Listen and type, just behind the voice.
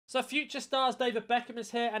So Future Stars David Beckham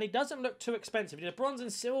is here, and he doesn't look too expensive. He did a bronze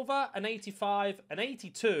and silver, an 85, an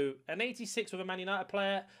 82, an 86 with a Man United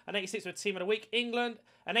player, an 86 with Team of the Week England,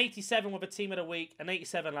 an 87 with a Team of the Week, an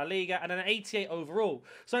 87 La Liga, and an 88 overall.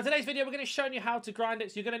 So in today's video, we're going to show you how to grind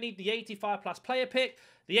it. So you're going to need the 85 plus player pick,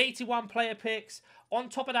 the 81 player picks. On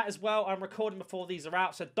top of that as well, I'm recording before these are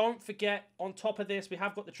out, so don't forget, on top of this, we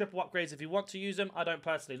have got the triple upgrades if you want to use them. I don't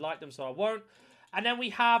personally like them, so I won't. And then we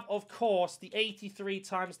have, of course, the 83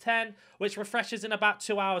 times 10, which refreshes in about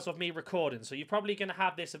 2 hours of me recording. So you're probably going to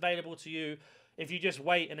have this available to you if you just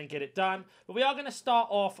wait and then get it done. But we are going to start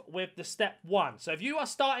off with the step 1. So if you are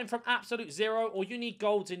starting from absolute zero, or you need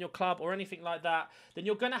golds in your club or anything like that, then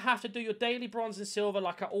you're going to have to do your daily bronze and silver,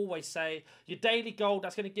 like I always say. Your daily gold,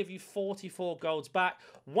 that's going to give you 44 golds back.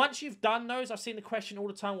 Once you've done those, I've seen the question all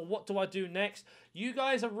the time, well, what do I do next? You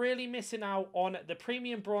guys are really missing out on the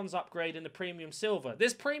premium bronze upgrade and the premium silver.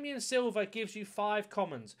 This premium silver gives you 5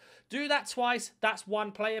 commons. Do that twice, that's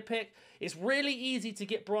 1 player pick. It's really easy to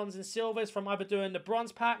get bronze and silvers from either doing the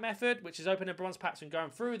bronze pack method, which is opening bronze packs and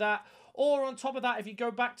going through that, or on top of that, if you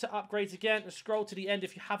go back to upgrades again and scroll to the end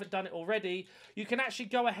if you haven't done it already, you can actually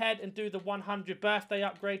go ahead and do the 100 birthday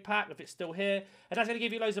upgrade pack if it's still here, and that's going to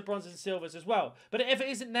give you loads of bronzes and silvers as well. But if it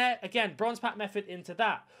isn't there, again, bronze pack method into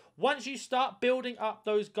that. Once you start building up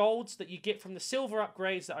those golds that you get from the silver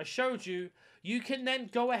upgrades that I showed you, you can then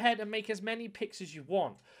go ahead and make as many picks as you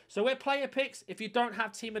want. So with player picks, if you don't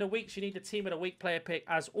have Team of the Week, you need the Team of the Week player pick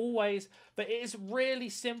as always. But it is really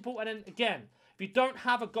simple. And then again, if you don't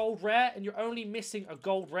have a gold rare and you're only missing a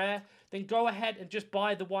gold rare, then go ahead and just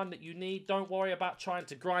buy the one that you need. Don't worry about trying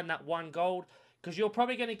to grind that 1 gold, because you're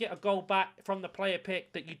probably going to get a gold back from the player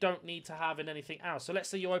pick that you don't need to have in anything else. So let's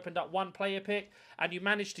say you opened up 1 player pick and you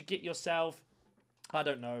managed to get yourself, I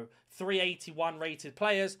don't know, 381 rated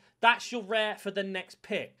players. That's your rare for the next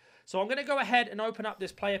pick. So I'm going to go ahead and open up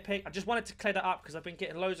this player pick. I just wanted to clear that up because I've been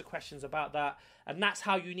getting loads of questions about that. And that's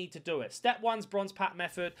how you need to do it. Step 1's bronze pack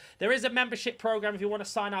method. There is a membership program if you want to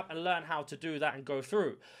sign up and learn how to do that and go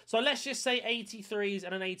through. So let's just say 83s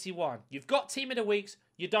and an 81. You've got Team of the Weeks.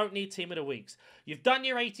 You don't need Team of the Weeks. You've done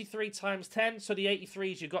your 83 times 10. So the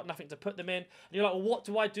 83s, you've got nothing to put them in. And you're like, well, what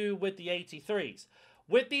do I do with the 83s?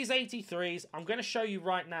 With these 83s, I'm going to show you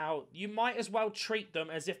right now, you might as well treat them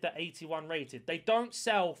as if they're 81 rated. They don't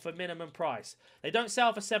sell for minimum price. They don't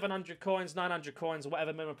sell for 700 coins, 900 coins, or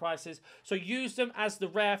whatever minimum price is. So use them as the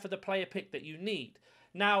rare for the player pick that you need.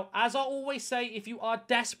 Now, as I always say, if you are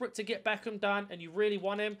desperate to get Beckham done and you really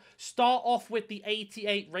want him, start off with the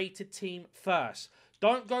 88 rated team first.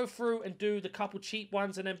 Don't go through and do the couple cheap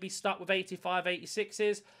ones and then be stuck with 85,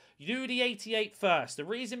 86s. You do the 88 first. The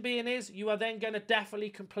reason being is you are then going to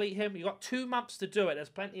definitely complete him. You've got 2 months to do it. There's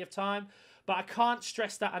plenty of time. But I can't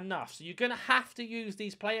stress that enough. So you're going to have to use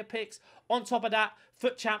these player picks. On top of that,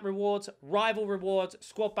 FUT Champ rewards, rival rewards,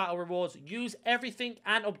 squad battle rewards. Use everything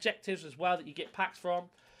and objectives as well that you get packs from.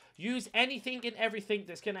 Use anything and everything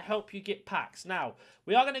that's going to help you get packs. Now,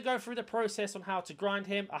 we are going to go through the process on how to grind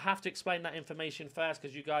him. I have to explain that information first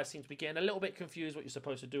because you guys seem to be getting a little bit confused what you're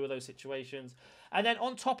supposed to do with those situations. And then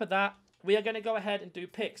on top of that, we are going to go ahead and do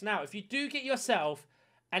picks. Now, if you do get yourself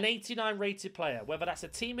an 89 rated player, whether that's a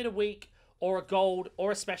Team of the Week or a gold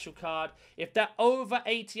or a special card, if they're over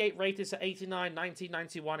 88 rated, so 89, 90,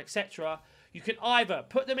 91, etc., you can either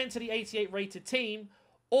put them into the 88 rated team,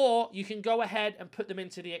 or you can go ahead and put them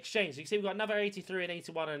into the exchange. So you can see we've got another 83, an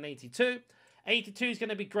 81, and an 82. 82 is going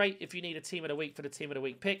to be great if you need a Team of the Week for the Team of the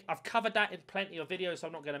Week pick. I've covered that in plenty of videos, so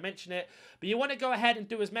I'm not going to mention it. But you want to go ahead and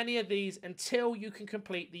do as many of these until you can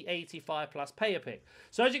complete the 85 plus player pick.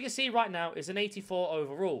 So as you can see right now, it's an 84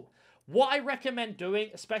 overall. What I recommend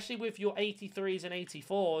doing, especially with your 83s and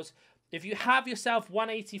 84s, if you have yourself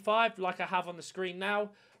 185, like I have on the screen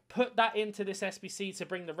now, put that into this SBC to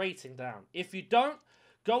bring the rating down. If you don't,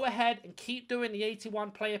 go ahead and keep doing the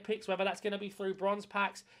 81 player picks, whether that's going to be through bronze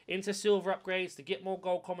packs into silver upgrades to get more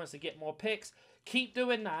gold commons, to get more picks. Keep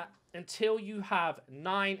doing that until you have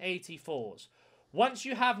 9 84s. Once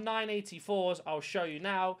you have 9 84s, I'll show you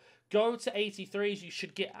now. Go to 83s. You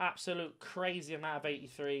should get absolute crazy amount of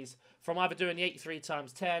 83s from either doing the 83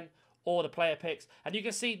 times 10 or the player picks. And you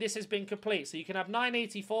can see this has been complete. So you can have 9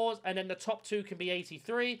 84s and then the top 2 can be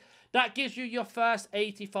 83. That gives you your first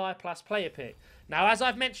 85 plus player pick. Now, as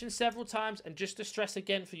I've mentioned several times, and just to stress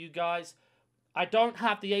again for you guys, I don't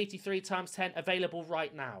have the 83 times 10 available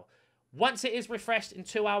right now. Once it is refreshed in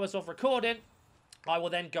 2 hours of recording, I will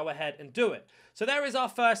then go ahead and do it. So there is our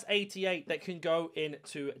first 88 that can go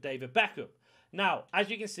into David Beckham. Now, as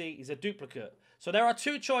you can see, he's a duplicate. So there are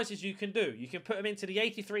 2 choices you can do. You can put him into the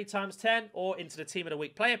 83 times 10 or into the Team of the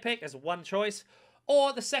Week player pick as one choice.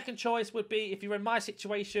 Or the second choice would be if you're in my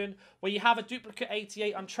situation where you have a duplicate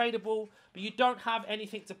 88 untradeable, but you don't have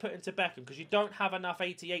anything to put into Beckham because you don't have enough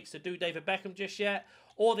 88s to do David Beckham just yet,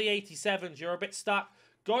 or the 87s, you're a bit stuck,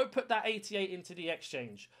 go put that 88 into the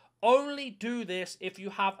exchange. Only do this if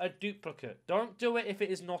you have a duplicate. Don't do it if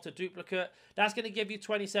it is not a duplicate. That's going to give you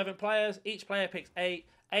 27 players. Each player picks 8,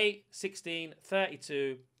 16,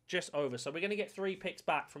 32, just over. So we're going to get 3 picks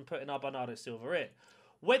back from putting our Bernardo Silva in.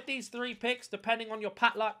 With these 3 picks, depending on your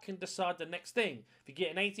pat luck, can decide the next thing. If you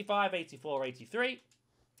get an 85, 84, 83,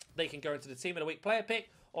 they can go into the Team of the Week player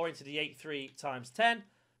pick or into the 83 times 10.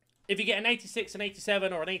 If you get an 86, an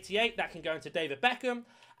 87, or an 88, that can go into David Beckham.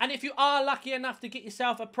 And if you are lucky enough to get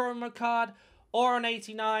yourself a promo card or an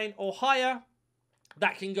 89 or higher,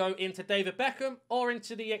 that can go into David Beckham or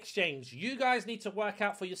into the exchange. You guys need to work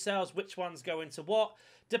out for yourselves which ones go into what,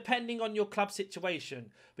 depending on your club situation.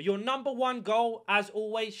 But your number one goal, as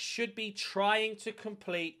always, should be trying to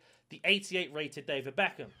complete the 88 rated David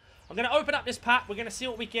Beckham. I'm going to open up this pack. We're going to see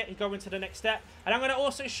what we get and go into the next step. And I'm going to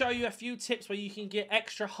also show you a few tips where you can get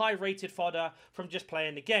extra high rated fodder from just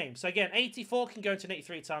playing the game. So again, 84 can go into an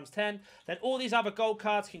 83 times 10. Then all these other gold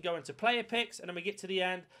cards can go into player picks. And then we get to the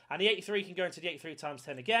end. And the 83 can go into the 83 times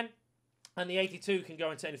 10 again. And the 82 can go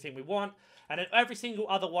into anything we want. And then every single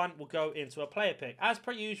other one will go into a player pick. As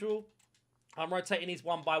per usual, I'm rotating these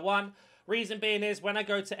one by one. Reason being is when I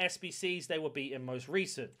go to SBCs, they will be in most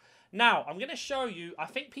recent. Now, I'm going to show you, I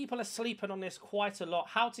think people are sleeping on this quite a lot,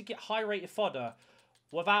 how to get high rated fodder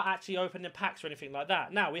without actually opening packs or anything like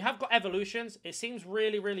that. Now, we have got evolutions. It seems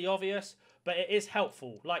really, really obvious, but it is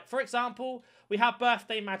helpful. Like, for example, we have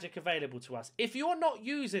birthday magic available to us. If you're not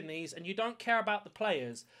using these and you don't care about the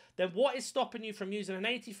players, then what is stopping you from using an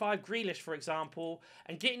 85 Grealish, for example,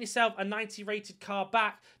 and getting yourself a 90 rated card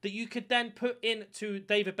back that you could then put into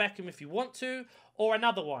David Beckham if you want to, or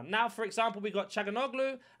another one. Now, for example, we got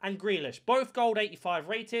Çalhanoğlu and Grealish, both gold 85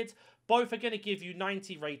 rated. Both are going to give you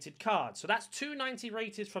 90 rated cards. So that's 2 90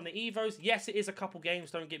 rated from the Evos. Yes, it is a couple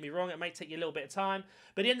games, don't get me wrong. It may take you a little bit of time.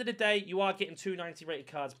 But at the end of the day, you are getting 2 90 rated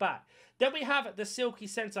cards back. Then we have the Silky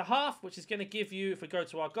Centre Half, which is going to give you, if we go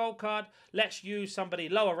to our gold card, let's use somebody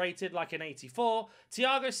lower rated, like an 84.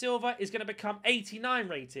 Thiago Silva is going to become 89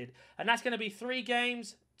 rated. And that's going to be 3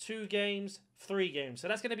 games, 2 games, 3 games. So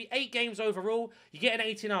that's going to be 8 games overall. You get an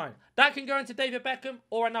 89. That can go into David Beckham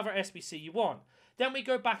or another SBC you want. Then we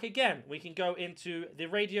go back again. We can go into the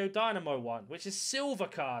Radio Dynamo one, which is silver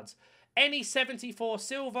cards. Any 74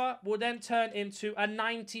 silver will then turn into a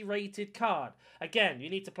 90 rated card. Again, you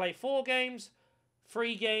need to play 4 games,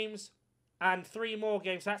 3 games, and 3 more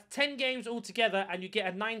games. So that's 10 games altogether, and you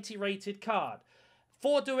get a 90 rated card.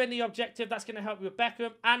 For doing the objective, that's going to help you with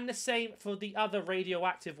Beckham, and the same for the other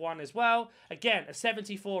radioactive one as well. Again, a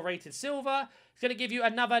 74 rated silver. It's going to give you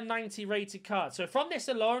another 90 rated card. So from this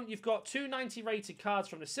alone, you've got 2 90 rated cards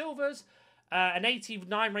from the silvers, an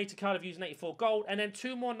 89 rated card of using 84 gold, and then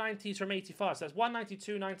 2 more 90s from 85. So that's 190,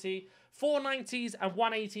 290, 4 90s, and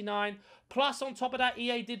 189. Plus, on top of that,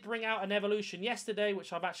 EA did bring out an evolution yesterday,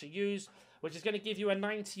 which I've actually used, which is going to give you a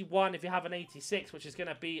 91 if you have an 86, which is going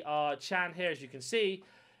to be our Chan here, as you can see.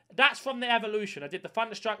 That's from the evolution. I did the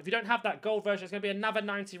Thunderstruck. If you don't have that gold version, it's going to be another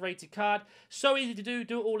 90 rated card. So easy to do.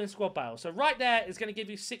 Do it all in squad battle. So right there is going to give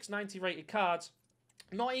you 6 90 rated cards.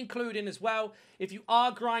 Not including as well, if you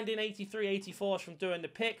are grinding 83, 84s from doing the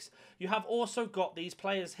picks, you have also got these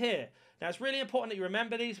players here. Now, it's really important that you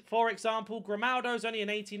remember these. For example, Grimaldo's only an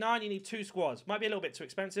 89. You need 2 squads. Might be a little bit too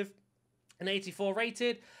expensive. An 84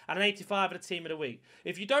 rated, and an 85 at the Team of the Week.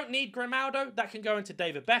 If you don't need Grimaldo, that can go into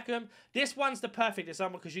David Beckham. This one's the perfect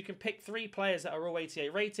example because you can pick 3 players that are all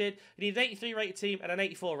 88 rated. You need an 83 rated team and an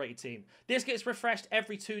 84 rated team. This gets refreshed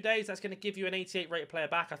every 2 days. That's going to give you an 88 rated player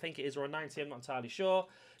back. I think it is, or a 90, I'm not entirely sure.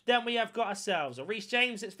 Then we have got ourselves a Reece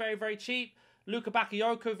James. It's very, very cheap. Luka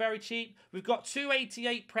Bakayoko, very cheap. We've got 2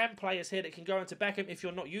 88 Prem players here that can go into Beckham if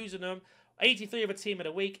you're not using them. 83 of a Team of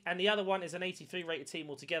the Week, and the other one is an 83 rated team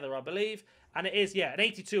altogether, I believe. And it is, yeah, an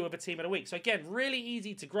 82 of a Team of the Week. So again, really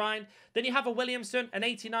easy to grind. Then you have a Williamson, an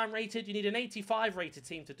 89 rated. You need an 85 rated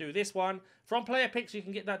team to do this one. From player picks, you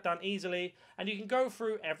can get that done easily, and you can go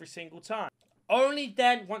through every single time. Only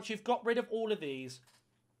then, once you've got rid of all of these,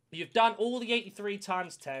 you've done all the 83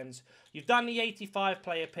 times 10s, you've done the 85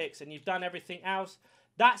 player picks, and you've done everything else,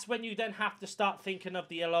 that's when you then have to start thinking of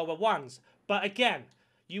the lower ones. But again,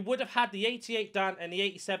 you would have had the 88 done and the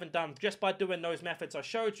 87 done just by doing those methods I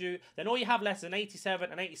showed you. Then all you have left is an 87,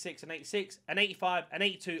 an 86, an 86, an 85, an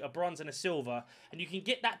 82, a bronze, and a silver. And you can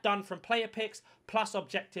get that done from player picks, plus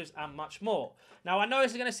objectives, and much more. Now, I know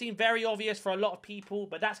this is going to seem very obvious for a lot of people,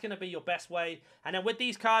 but that's going to be your best way. And then with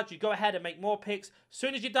these cards, you go ahead and make more picks. As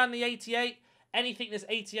soon as you've done the 88, Anything that's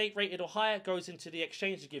 88 rated or higher goes into the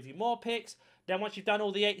exchange to give you more picks. Then once you've done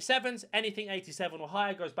all the 87s, anything 87 or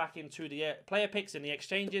higher goes back into the player picks in the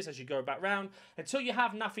exchanges as you go back round until you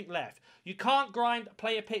have nothing left. You can't grind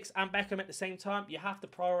player picks and Beckham at the same time. You have to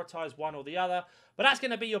prioritize one or the other. But that's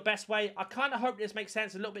going to be your best way. I kind of hope this makes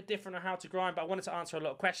sense, a little bit different on how to grind, but I wanted to answer a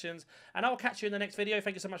lot of questions. And I will catch you in the next video.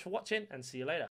 Thank you so much for watching and see you later.